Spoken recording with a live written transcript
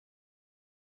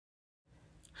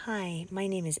Hi, my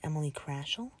name is Emily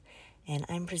Kraschel, and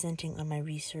I'm presenting on my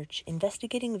research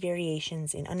investigating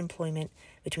variations in unemployment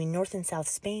between North and South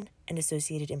Spain and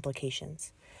associated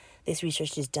implications. This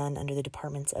research is done under the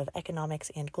Departments of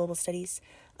Economics and Global Studies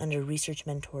under research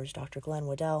mentors Dr. Glenn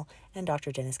Waddell and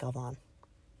Dr. Dennis Galvan.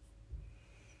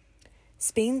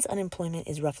 Spain's unemployment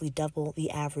is roughly double the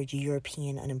average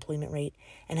European unemployment rate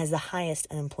and has the highest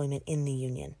unemployment in the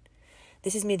Union.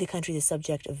 This has made the country the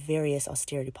subject of various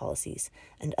austerity policies,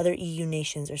 and other EU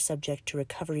nations are subject to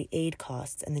recovery aid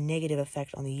costs and the negative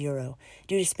effect on the euro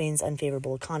due to Spain's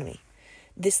unfavorable economy.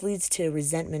 This leads to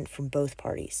resentment from both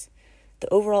parties.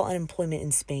 The overall unemployment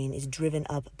in Spain is driven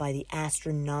up by the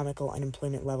astronomical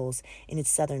unemployment levels in its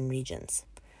southern regions.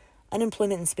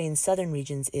 Unemployment in Spain's southern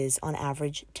regions is, on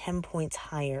average, 10 points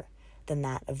higher than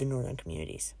that of the northern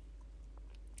communities.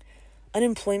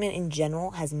 Unemployment in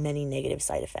general has many negative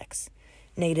side effects.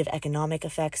 Negative economic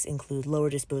effects include lower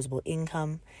disposable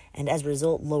income and, as a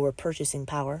result, lower purchasing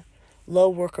power, low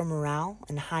worker morale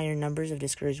and higher numbers of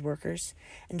discouraged workers,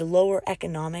 and a lower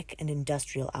economic and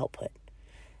industrial output.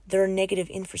 There are negative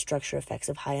infrastructure effects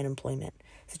of high unemployment,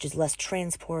 such as less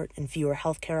transport and fewer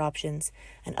healthcare options,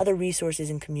 and other resources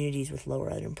in communities with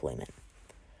lower unemployment.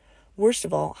 Worst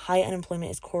of all, high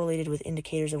unemployment is correlated with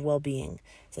indicators of well-being,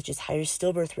 such as higher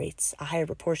stillbirth rates, a higher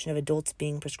proportion of adults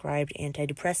being prescribed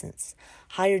antidepressants,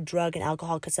 higher drug and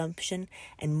alcohol consumption,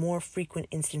 and more frequent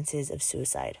instances of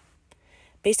suicide.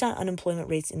 Based on unemployment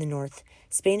rates in the north,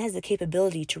 Spain has the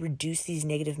capability to reduce these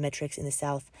negative metrics in the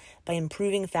south by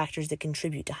improving factors that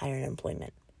contribute to higher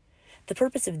unemployment. The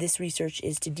purpose of this research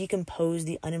is to decompose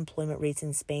the unemployment rates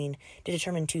in Spain to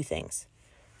determine two things.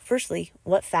 Firstly,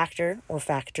 what factor or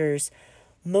factors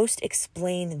most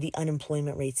explain the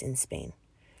unemployment rates in Spain?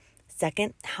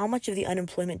 Second, how much of the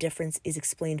unemployment difference is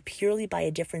explained purely by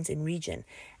a difference in region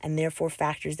and therefore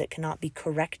factors that cannot be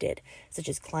corrected, such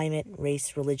as climate,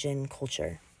 race, religion,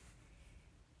 culture?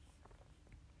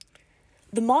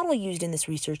 The model used in this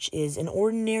research is an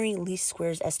ordinary least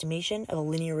squares estimation of a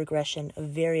linear regression of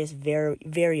various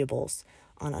variables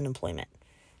on unemployment: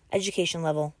 education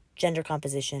level, gender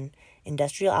composition,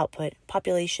 industrial output,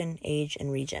 population, age,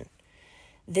 and region.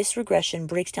 This regression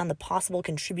breaks down the possible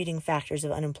contributing factors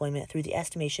of unemployment through the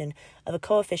estimation of a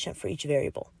coefficient for each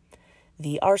variable.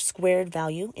 The R-squared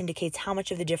value indicates how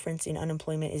much of the difference in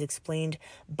unemployment is explained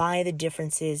by the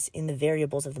differences in the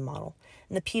variables of the model,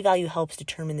 and the p-value helps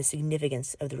determine the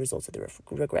significance of the results of the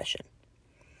regression.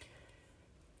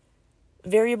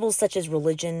 Variables such as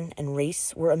religion and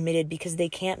race were omitted because they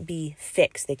can't be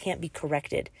fixed, they can't be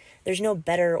corrected. There's no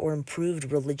better or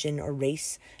improved religion or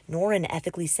race, nor an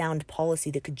ethically sound policy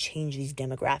that could change these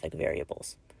demographic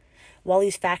variables. While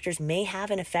these factors may have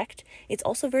an effect, it's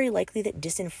also very likely that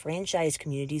disenfranchised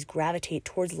communities gravitate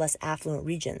towards less affluent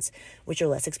regions, which are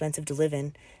less expensive to live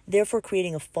in, therefore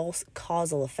creating a false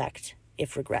causal effect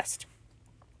if regressed.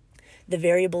 The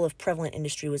variable of prevalent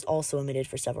industry was also omitted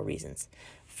for several reasons.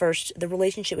 First, the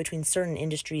relationship between certain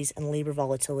industries and labor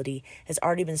volatility has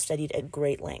already been studied at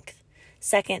great length.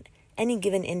 Second, any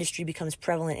given industry becomes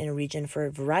prevalent in a region for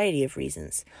a variety of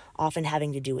reasons, often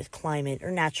having to do with climate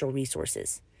or natural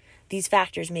resources. These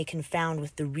factors may confound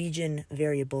with the region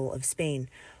variable of Spain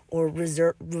or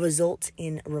result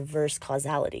in reverse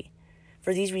causality.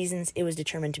 For these reasons, it was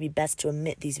determined to be best to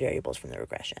omit these variables from the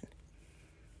regression.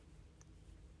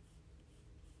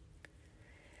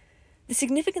 The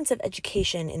significance of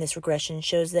education in this regression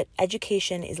shows that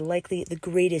education is likely the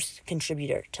greatest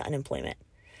contributor to unemployment.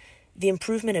 The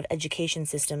improvement of education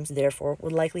systems, therefore,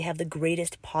 would likely have the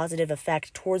greatest positive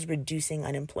effect towards reducing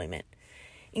unemployment.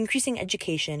 Increasing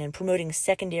education and promoting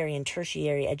secondary and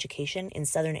tertiary education in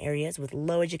southern areas with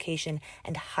low education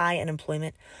and high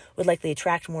unemployment would likely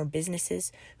attract more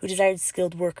businesses who desired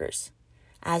skilled workers.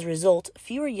 As a result,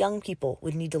 fewer young people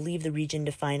would need to leave the region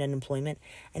to find unemployment,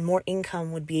 and more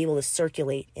income would be able to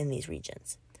circulate in these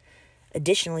regions.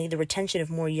 Additionally, the retention of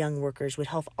more young workers would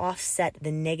help offset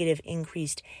the negative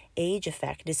increased age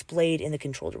effect displayed in the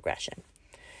controlled regression.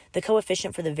 The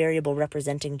coefficient for the variable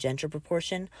representing gender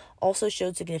proportion also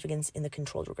showed significance in the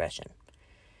controlled regression.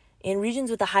 In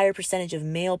regions with a higher percentage of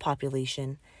male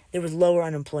population, there was lower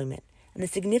unemployment, and the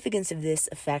significance of this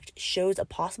effect shows a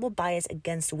possible bias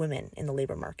against women in the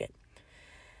labor market.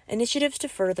 Initiatives to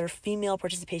further female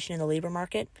participation in the labor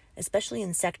market, especially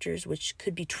in sectors which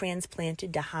could be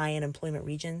transplanted to high unemployment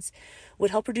regions,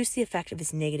 would help reduce the effect of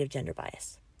this negative gender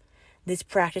bias. This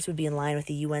practice would be in line with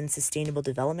the UN's Sustainable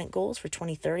Development Goals for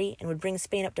 2030 and would bring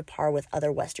Spain up to par with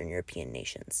other Western European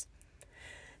nations.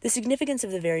 The significance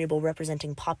of the variable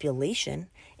representing population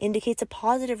indicates a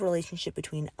positive relationship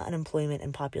between unemployment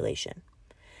and population.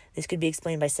 This could be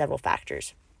explained by several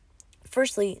factors.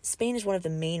 Firstly, Spain is one of the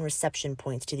main reception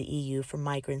points to the EU for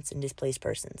migrants and displaced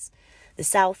persons. The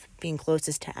south, being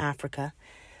closest to Africa,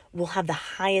 will have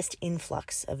the highest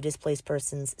influx of displaced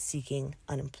persons seeking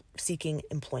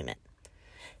employment.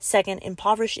 Second,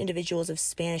 impoverished individuals of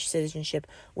Spanish citizenship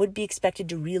would be expected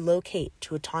to relocate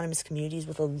to autonomous communities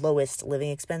with the lowest living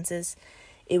expenses.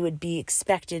 It would be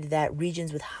expected that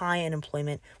regions with high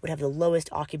unemployment would have the lowest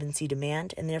occupancy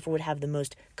demand and therefore would have the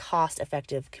most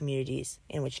cost-effective communities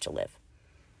in which to live.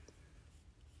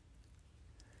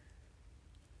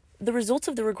 The results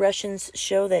of the regressions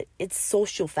show that it's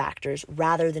social factors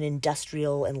rather than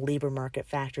industrial and labor market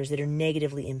factors that are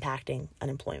negatively impacting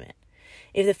unemployment.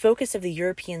 If the focus of the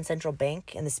European Central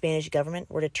Bank and the Spanish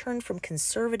government were to turn from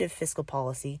conservative fiscal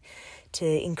policy to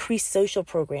increase social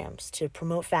programs to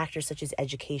promote factors such as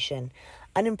education,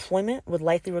 unemployment would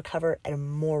likely recover at a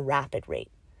more rapid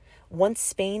rate. Once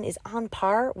Spain is on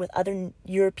par with other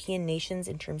European nations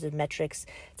in terms of metrics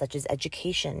such as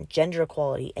education, gender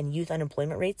equality, and youth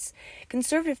unemployment rates,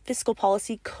 conservative fiscal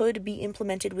policy could be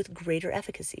implemented with greater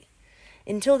efficacy.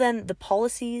 Until then, the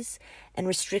policies and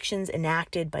restrictions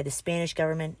enacted by the Spanish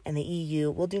government and the EU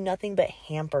will do nothing but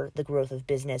hamper the growth of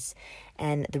business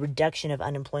and the reduction of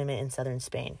unemployment in southern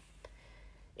Spain.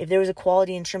 If there was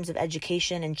equality in terms of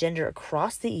education and gender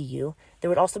across the EU, there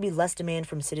would also be less demand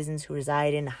from citizens who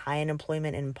reside in high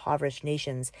unemployment and impoverished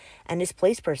nations and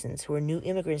displaced persons who are new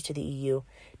immigrants to the EU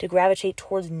to gravitate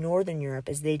towards Northern Europe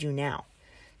as they do now.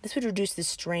 This would reduce the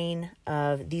strain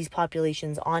of these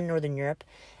populations on Northern Europe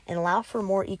and allow for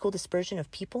more equal dispersion of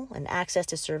people and access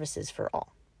to services for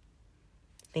all.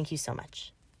 Thank you so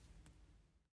much.